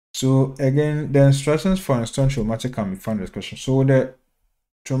So again, the instructions for installing Trimmomatic can be found in the description. So the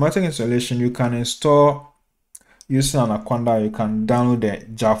Trimmomatic installation, you can install using Anaconda. You can download the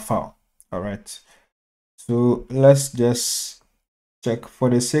jar file. All right. So let's just check. For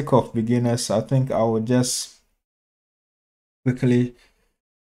the sake of beginners, I think I will just quickly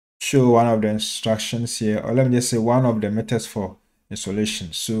show one of the instructions here, or let me just say one of the methods for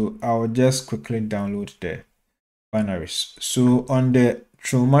installation. So I will just quickly download the binaries. So on the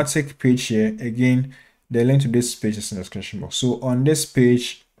Trimmomatic page here, again, the link to this page is in the description box. So on this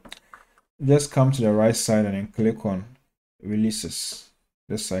page, just come to the right side and then click on releases,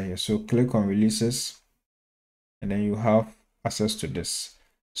 this side here. So click on releases, and then you have access to this.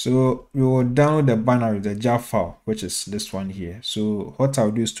 So we will download the binary, the jar file, which is this one here. So what I'll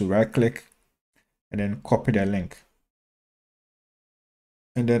do is to right click and then copy the link,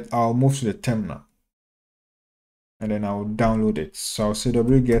 and then I'll move to the terminal, and then I'll download it. So I'll say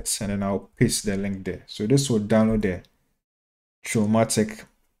wget and then I'll paste the link there. So this will download the Trimmomatic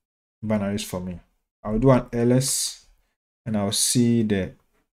binaries for me. I'll do an ls and I'll see the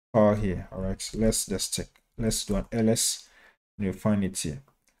file here. All right, let's just check. Let's do an ls and you'll find it here.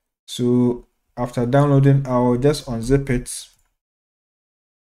 So after downloading, I'll just unzip it,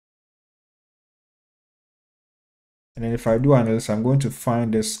 and then if I do an ls, I'm going to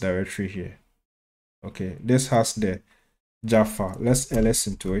find this directory here. Okay, this has the jar file. Let's ls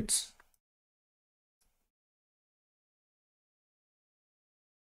into it.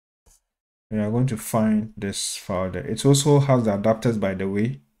 We are going to find this file there. It also has the adapters, by the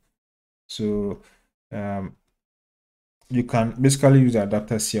way. So you can basically use the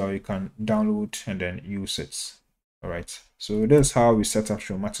adapters here, or you can download and then use it. All right, so that's how we set up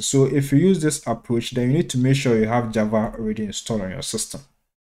Trimmomatic. So if you use this approach, then you need to make sure you have Java already installed on your system.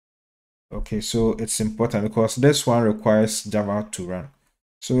 Okay, so it's important because this one requires Java to run.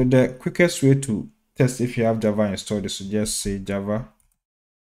 So the quickest way to test if you have Java installed is to just say Java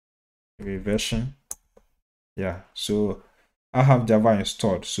version. Yeah, so I have Java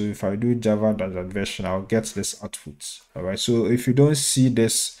installed. So if I do Java version, I'll get this output. All right, so if you don't see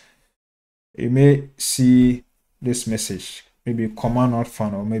this, you may see this message, maybe command not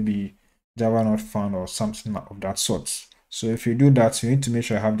found, or maybe Java not found, or something of that sort. So if you do that, you need to make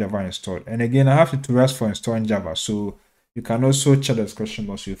sure you have Java installed. And again, I have tutorials for installing Java, so you can also check the description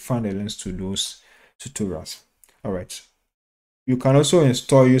box. You'll find the links to those tutorials. All right, you can also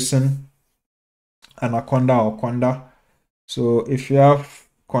install using Anaconda or Conda. So if you have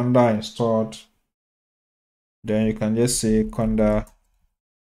Conda installed, then you can just say Conda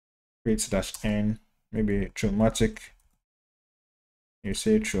create-n, maybe Trimmomatic. You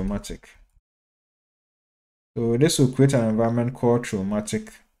say Trimmomatic. So this will create an environment called Trimmomatic,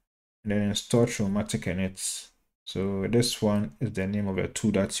 and then install Trimmomatic in it. So this one is the name of the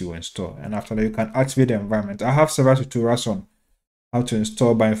tool that you install, and after that you can activate the environment. I have several tutorials on how to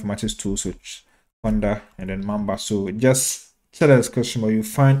install bioinformatics tools, which Conda and then Mamba. So just check the description, but you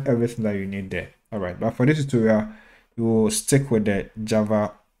find everything that you need there. All right, but for this tutorial, you will stick with the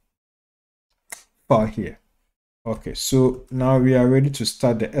Java file here. Okay, so now we are ready to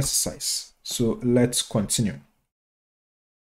start the exercise. So let's continue.